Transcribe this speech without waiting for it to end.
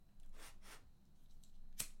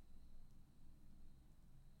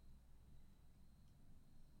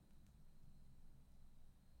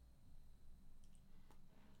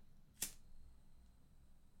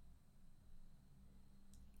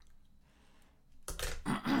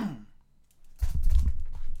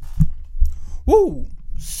Woo!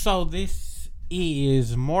 So this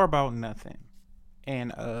is more about nothing,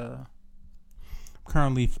 and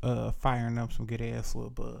currently firing up some good ass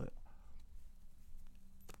little bud.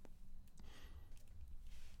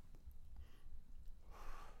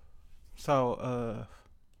 So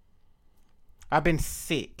I've been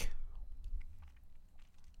sick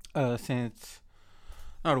since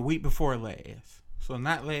no the week before last. So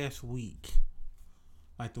not last week,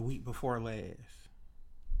 like the week before last.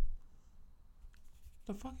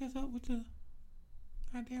 The fuck is up with the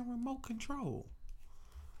goddamn remote control?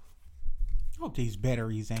 Hope these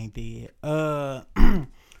batteries ain't dead.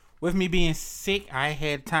 With me being sick, I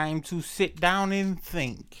had time to sit down and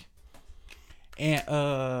think. And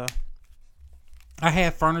I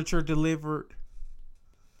had furniture delivered.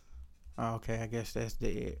 Okay, I guess that's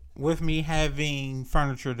dead. With me having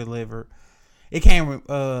furniture delivered, it came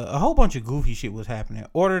a whole bunch of goofy shit was happening.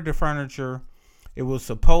 Ordered the furniture. It was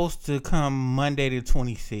supposed to come Monday the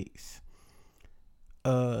 26th.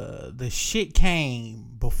 The shit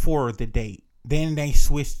came before the date. Then they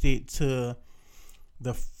switched it to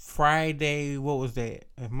the Friday. What was that?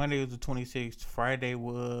 If Monday was the 26th, Friday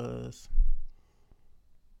was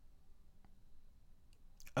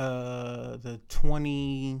the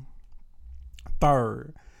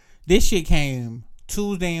 23rd. This shit came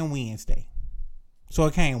Tuesday and Wednesday. So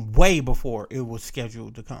it came way before it was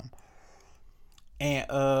scheduled to come. And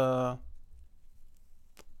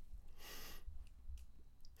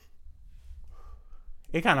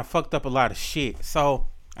it kind of fucked up a lot of shit. So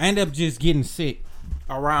I ended up just getting sick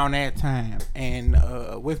around that time. And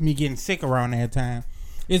with me getting sick around that time,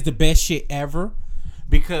 it's the best shit ever.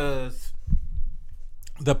 Because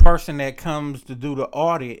the person that comes to do the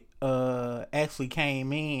audit actually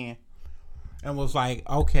came in and was like,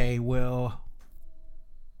 okay, well,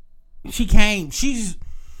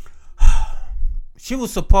 she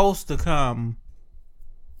was supposed to come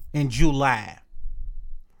in July.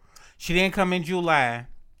 She didn't come in July.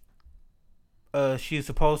 She's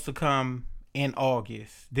supposed to come in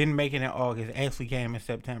August. Didn't make it in August. Actually came in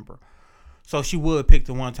September. So she would pick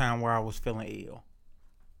the one time where I was feeling ill.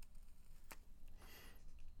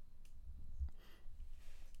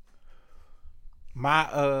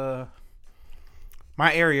 My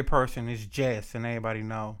area person is Jess, and everybody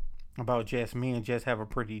know about Jess. Me and Jess have a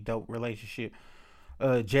pretty dope relationship.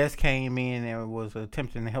 Jess came in and was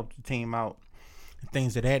attempting to help the team out,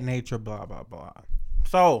 things of that nature, blah blah blah.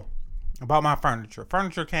 So about my furniture.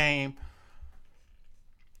 Furniture came.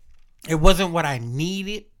 It wasn't what I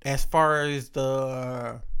needed as far as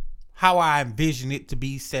the how I envisioned it to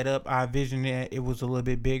be set up. I envisioned it was a little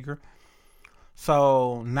bit bigger.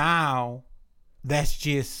 So now that's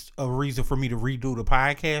just a reason for me to redo the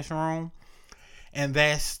podcast room. And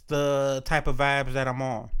that's the type of vibes that I'm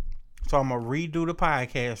on. So I'm going to redo the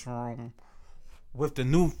podcast room with the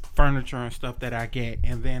new furniture and stuff that I get.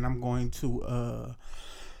 And then I'm going to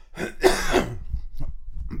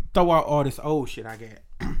throw out all this old shit I get.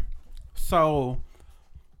 So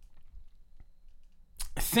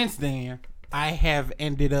since then, I have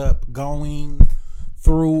ended up going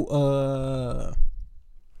through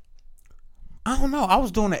I don't know. I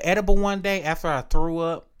was doing an edible one day after I threw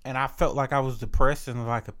up, and I felt like I was depressed and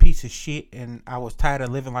like a piece of shit, and I was tired of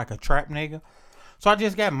living like a trap nigga. So I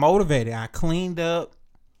just got motivated. I cleaned up.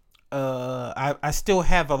 I still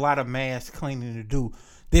have a lot of mass cleaning to do.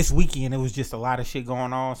 This weekend, it was just a lot of shit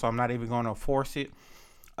going on, so I'm not even going to force it.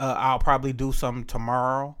 I'll probably do something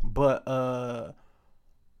tomorrow, but I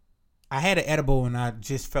had an edible, and I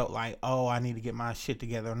just felt like, oh, I need to get my shit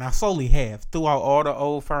together, and I slowly have. Threw out all the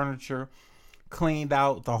old furniture. Cleaned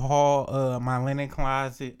out the hall, my linen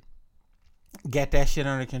closet, got that shit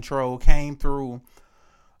under control. Came through,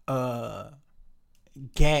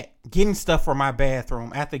 getting stuff for my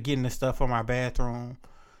bathroom. After getting the stuff for my bathroom,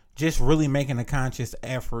 just really making a conscious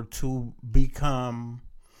effort to become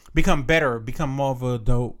better, become more of a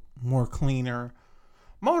dope, more cleaner,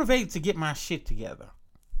 motivated to get my shit together.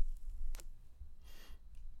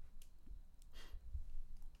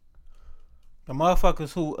 The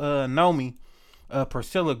motherfuckers who know me.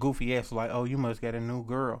 Priscilla goofy ass was like, oh, you must get a new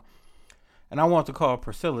girl. And I want to call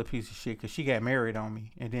Priscilla a piece of shit because she got married on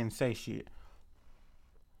me and didn't say shit.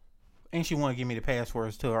 And she wanted to give me the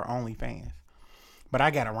passwords to her OnlyFans. But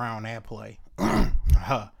I got around that play. I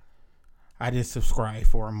just subscribed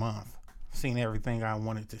for a month. Seen everything I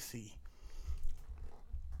wanted to see.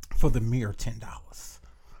 For the mere $10.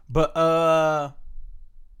 But,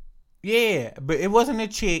 yeah. But it wasn't a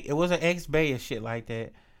chick. It was an ex-bae or shit like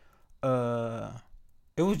that.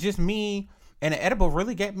 It was just me, and the edible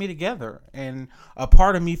really got me together. And a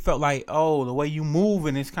part of me felt like, oh, the way you move,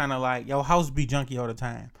 and it's kind of like your house be junky all the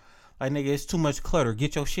time. Like, nigga, it's too much clutter.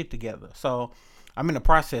 Get your shit together. So I'm in the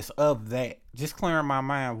process of that. Just clearing my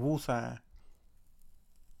mind. Woosah.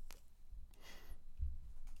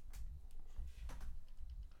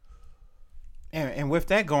 And with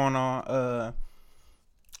that going on,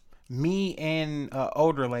 me and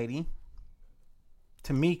older lady,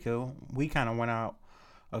 Tamika, we kind of went out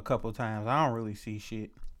a couple times. I don't really see shit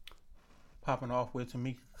popping off with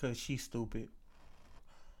Tamika because she's stupid.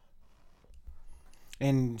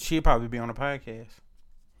 And she'll probably be on the podcast.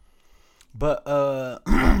 But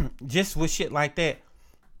just with shit like that,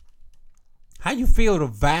 how you feel the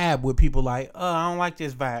vibe with people like, I don't like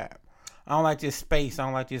this vibe. I don't like this space. I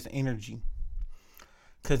don't like this energy.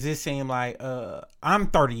 Cause it seemed like I'm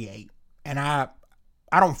 38 and I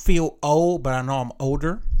don't feel old, but I know I'm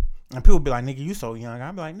older. And people be like, nigga, you so young.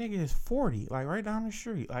 I be like, nigga, it's 40. Like right down the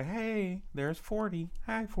street. Like, hey, there's 40.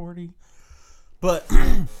 Hi, 40. But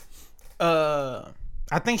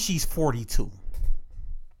I think she's 42.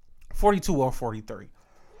 42 or 43.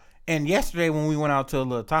 And yesterday when we went out to a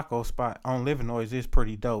little taco spot on Livernois, it's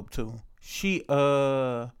pretty dope too. She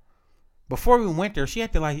before we went there, she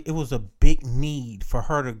acted like it was a big need for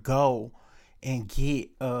her to go and get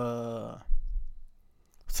some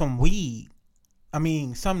weed. I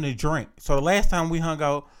mean, something to drink. So the last time we hung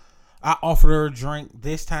out, I offered her a drink.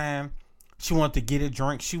 This time, she wanted to get a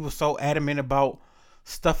drink. She was so adamant about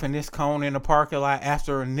stuffing this cone in the parking lot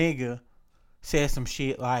after a nigga said some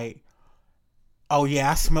shit like, oh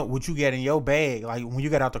yeah, I smelled what you got in your bag. Like when you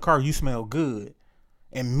got out the car, you smell good.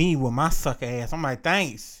 And me with my sucker ass, I'm like,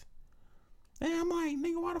 thanks. And I'm like,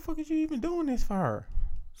 nigga, why the fuck is you even doing this for her?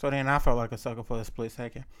 So then I felt like a sucker for a split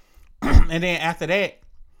second. And then after that,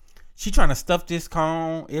 she trying to stuff this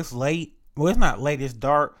cone. It's late. Well, it's not late. It's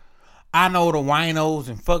dark. I know the winos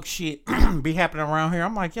and fuck shit be happening around here.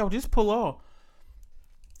 I'm like, yo, just pull off.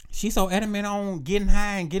 She's so adamant on getting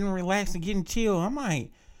high and getting relaxed and getting chill. I'm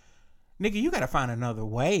like, nigga, you gotta find another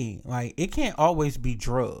way. Like, it can't always be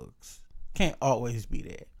drugs. Can't always be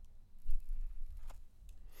that.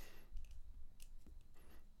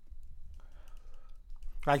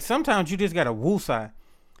 Like, sometimes you just gotta woosah.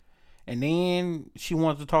 And then she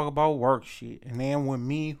wants to talk about work shit. And then when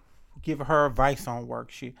me give her advice on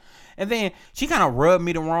work shit. And then she kind of rubbed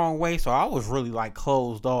me the wrong way. So I was really like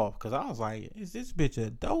closed off. Because I was like, is this bitch a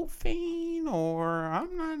dope fiend? Or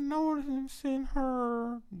I'm not noticing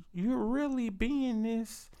her. You're really being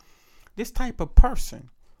this type of person.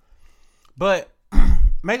 But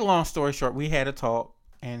make a long story short, we had a talk.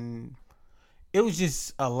 And it was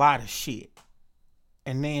just a lot of shit.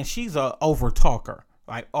 And then she's a over talker.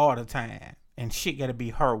 Like all the time. And shit gotta be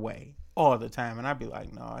her way. All the time. And I'd be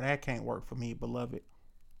like, no, that can't work for me, beloved.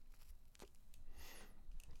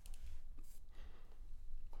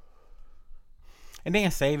 And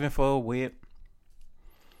then saving for a whip.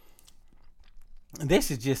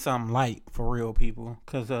 This is just something light for real people.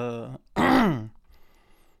 Cause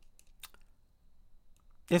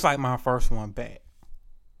it's like my first one back.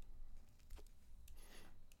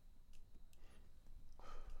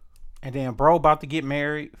 And then bro about to get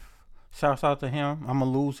married. Shouts out to him. I'm gonna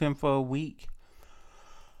lose him for a week.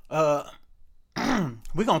 Uh,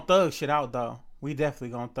 we gonna thug shit out though. We definitely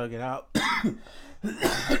gonna thug it out.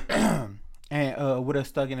 And with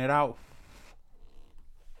us thugging it out,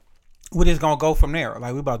 we just gonna go from there.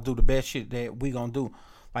 Like we about to do the best shit that we gonna do.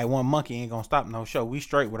 Like one monkey ain't gonna stop no show. We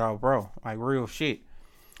straight with our bro. Like real shit.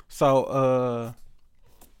 So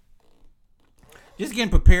just getting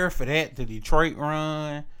prepared for that. The Detroit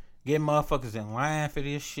run. Getting motherfuckers in line for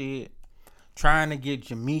this shit. Trying to get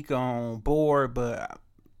Jamaica on board, but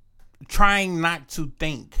trying not to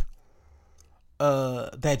think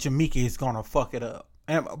that Jamaica is gonna fuck it up.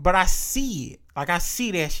 But I see it. Like I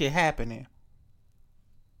see that shit happening.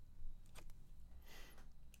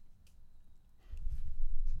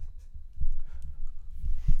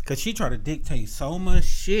 Cause she try to dictate so much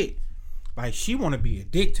shit. Like she wanna be a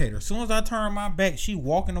dictator. As soon as I turn my back, she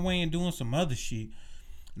walking away and doing some other shit.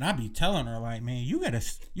 And I be telling her like, man, you gotta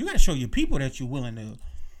show your people that you're willing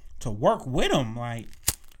to work with them. Like,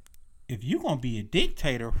 if you gonna be a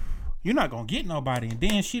dictator, you're not gonna get nobody. And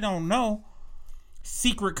then she don't know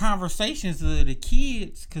secret conversations of the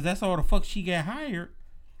kids, cause that's all the fuck she got hired.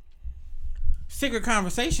 Secret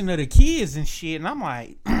conversation of the kids and shit. And I'm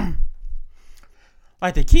like,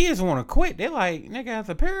 like the kids want to quit. They're like, nigga,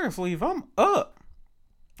 after parents leave, I'm up.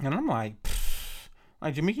 And I'm like,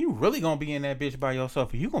 like, Jamaica, you really gonna be in that bitch by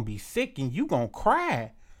yourself. You gonna be sick and you gonna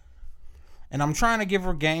cry. And I'm trying to give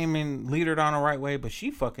her game and lead her down the right way, but she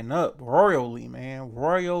fucking up royally, man.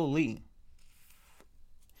 Royally.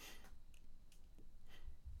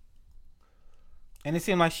 And it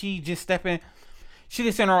seemed like she just stepping. She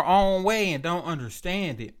gets in her own way and don't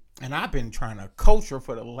understand it. And I've been trying to coach her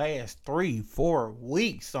for the last 3-4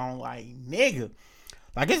 weeks on like, nigga.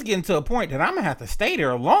 Like, it's getting to a point that I'm gonna have to stay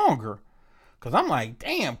there longer. Cause I'm like,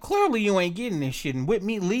 damn, clearly you ain't getting this shit. And with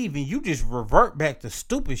me leaving, you just revert back to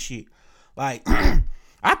stupid shit. Like,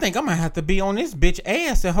 I think I'm gonna have to be on this bitch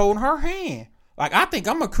ass and hold her hand. Like, I think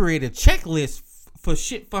I'm gonna create a checklist for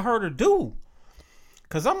shit for her to do.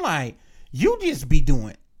 Cause I'm like, you just be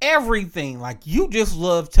doing everything. Like, you just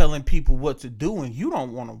love telling people what to do and you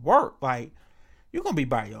don't want to work. Like, you're gonna be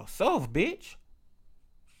by yourself, bitch.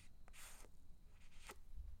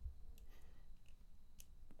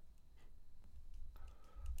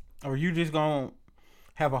 Or you just gonna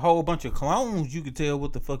have a whole bunch of clones you can tell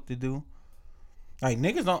what the fuck to do. Like,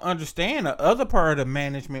 niggas don't understand the other part of the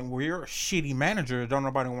management where you're a shitty manager, don't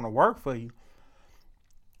nobody want to work for you.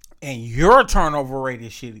 And your turnover rate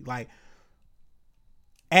is shitty. Like,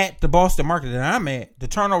 at the Boston market that I'm at, the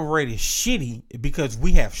turnover rate is shitty because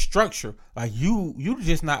we have structure. Like, you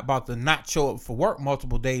just not about to not show up for work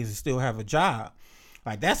multiple days and still have a job.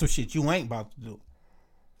 Like, that's some shit you ain't about to do.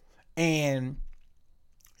 And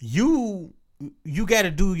you got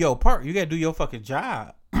to do your part. You got to do your fucking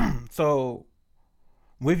job. So,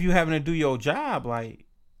 with you having to do your job, like,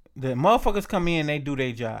 the motherfuckers come in, they do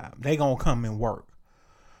their job. They gonna come and work.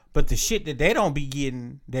 But the shit that they don't be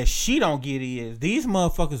getting, that she don't get, is these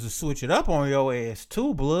motherfuckers will switch it up on your ass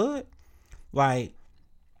too, blood. Like,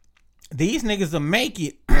 these niggas will make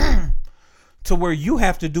it to where you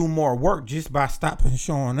have to do more work just by stopping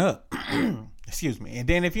showing up. Excuse me. And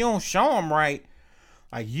then if you don't show them right,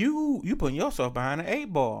 like, you putting yourself behind the 8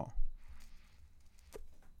 ball.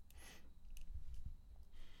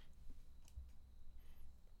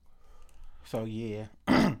 So yeah.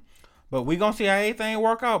 But we gonna see how everything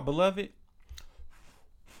work out, beloved.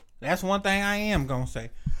 That's one thing I am gonna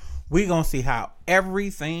say. We gonna see how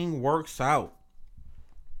everything works out.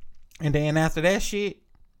 And then after that shit,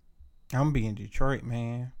 I'm gonna be in Detroit,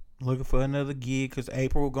 man. Looking for another gig, cause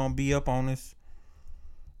April gonna be up on us.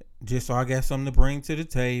 Just so I got something to bring to the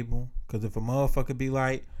table. Cause if a motherfucker be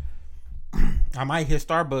like, I might hit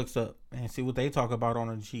Starbucks up and see what they talk about on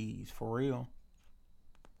the G's, for real.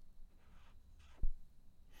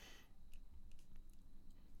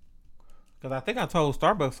 Cause I think I told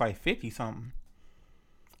Starbucks like 50 something.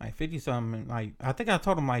 Like 50 something. Like, I think I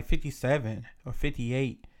told them like 57 or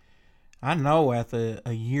 58. I know after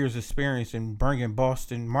a year's experience in bringing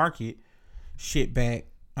Boston market shit back,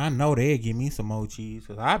 I know they'll give me some more cheese.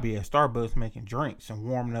 Cause I be at Starbucks making drinks and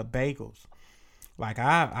warming up bagels. Like,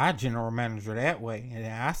 I general manager that way. And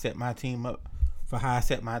then I set my team up for how I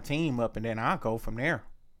set my team up. And then I go from there.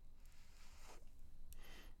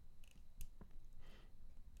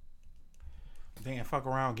 Then fuck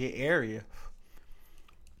around, get area,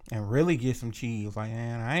 and really get some cheese. Like,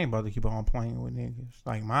 man, I ain't about to keep on playing with niggas.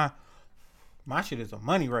 Like, my shit is a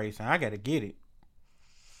money race, and I gotta get it.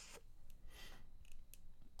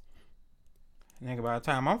 Nigga, by the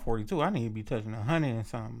time I'm 42, I need to be touching 100 and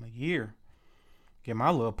something a year. Get my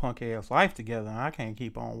little punk ass life together, and I can't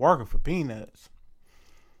keep on working for peanuts.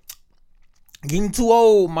 Getting too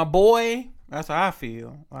old, my boy. That's how I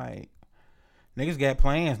feel. Like, niggas got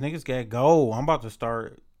plans. Niggas got goals. I'm about to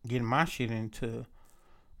start getting my shit into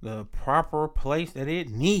the proper place that it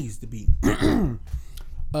needs to be.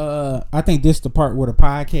 I think this is the part where the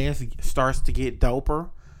podcast starts to get doper.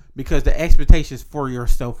 Because the expectations for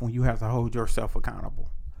yourself when you have to hold yourself accountable.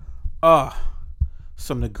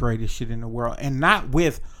 Some of the greatest shit in the world. And not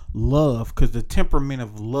with love. Because the temperament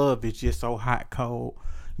of love is just so hot, cold.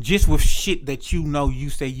 Just with shit that you know you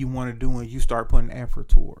say you want to do and you start putting effort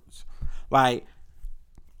towards. Like,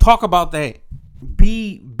 talk about that.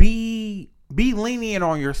 Be lenient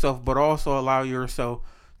on yourself, but also allow yourself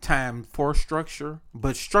time for structure.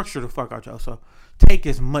 But structure the fuck out yourself. Take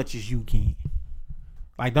as much as you can.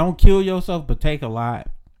 Like, don't kill yourself, but take a lot.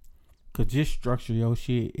 Cause just structure your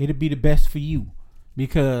shit. It'll be the best for you.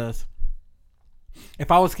 Because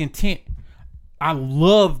if I was content, I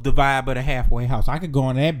love the vibe of the halfway house. I could go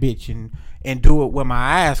on that bitch and do it with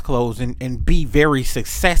my eyes closed and be very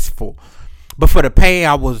successful. But for the pay,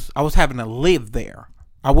 I was having to live there.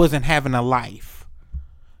 I wasn't having a life.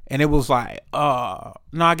 And it was like, no,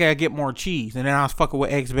 I gotta get more cheese. And then I was fucking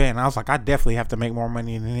with X-Band. I was like, I definitely have to make more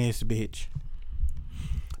money than this bitch.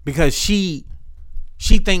 Because she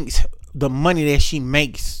thinks the money that she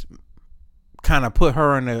makes kind of put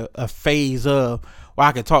her in a phase of, well,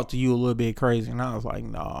 I could talk to you a little bit crazy. And I was like,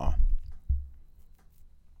 no.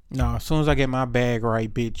 No, as soon as I get my bag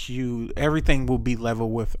right, bitch, everything will be level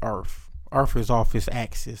with Earth. Earth is off its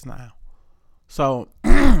axis now. So,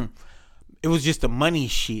 it was just the money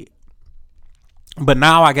shit. But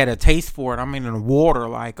now I got a taste for it. I'm in the water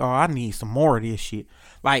like, oh, I need some more of this shit.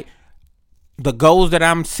 Like, the goals that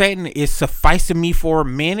I'm setting is sufficing me for a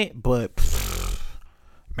minute, but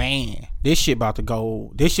man, this shit about to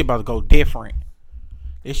go different.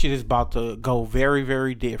 This shit is about to go very,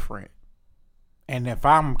 very different. And if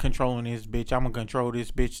I'm controlling this bitch, I'm gonna control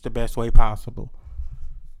this bitch the best way possible.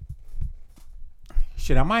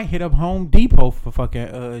 Shit, I might hit up Home Depot for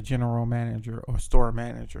fucking general manager or store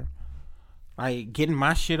manager. Like, getting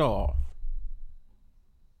my shit off.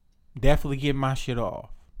 Definitely getting my shit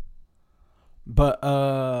off. But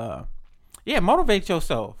yeah, motivate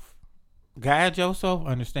yourself. Guide yourself,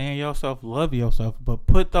 understand yourself, love yourself, but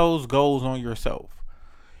put those goals on yourself.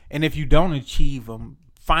 And if you don't achieve them,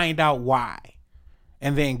 find out why.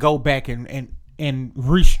 And then go back and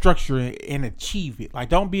restructure it and achieve it. Like,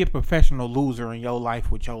 don't be a professional loser in your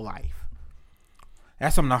life with your life.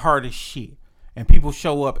 That's some of the hardest shit. And people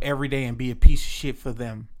show up every day and be a piece of shit for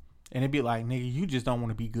them. And it be like, nigga, you just don't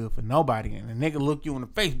want to be good for nobody. And the nigga look you in the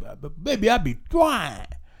face, but baby, I be trying.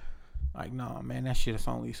 Like, no, man, that shit is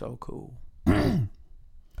only so cool.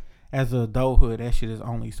 As a adulthood, that shit is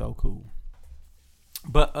only so cool.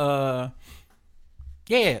 But,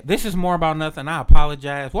 yeah, this is more about nothing. I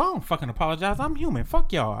apologize. Well, I don't fucking apologize. I'm human.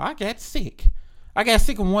 Fuck y'all. I got sick. I got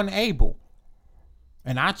sick and wasn't able.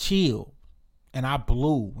 And I chilled. And I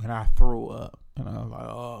blew. And I threw up. And I was like,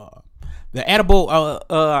 oh. The edible,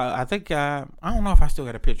 I think, I don't know if I still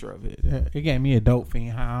got a picture of it. It gave me a dope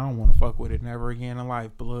fiend high. I don't want to fuck with it never again in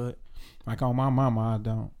life, blood. Like on my mama, I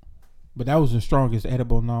don't. But that was the strongest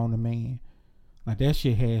edible known to man. Like, that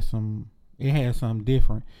shit had some, it had something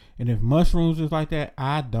different. And if mushrooms is like that,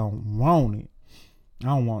 I don't want it. I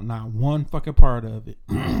don't want not one fucking part of it.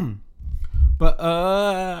 But,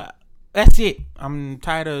 that's it. I'm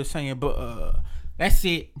tired of saying, but, that's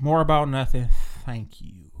it. More about nothing. Thank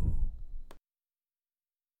you.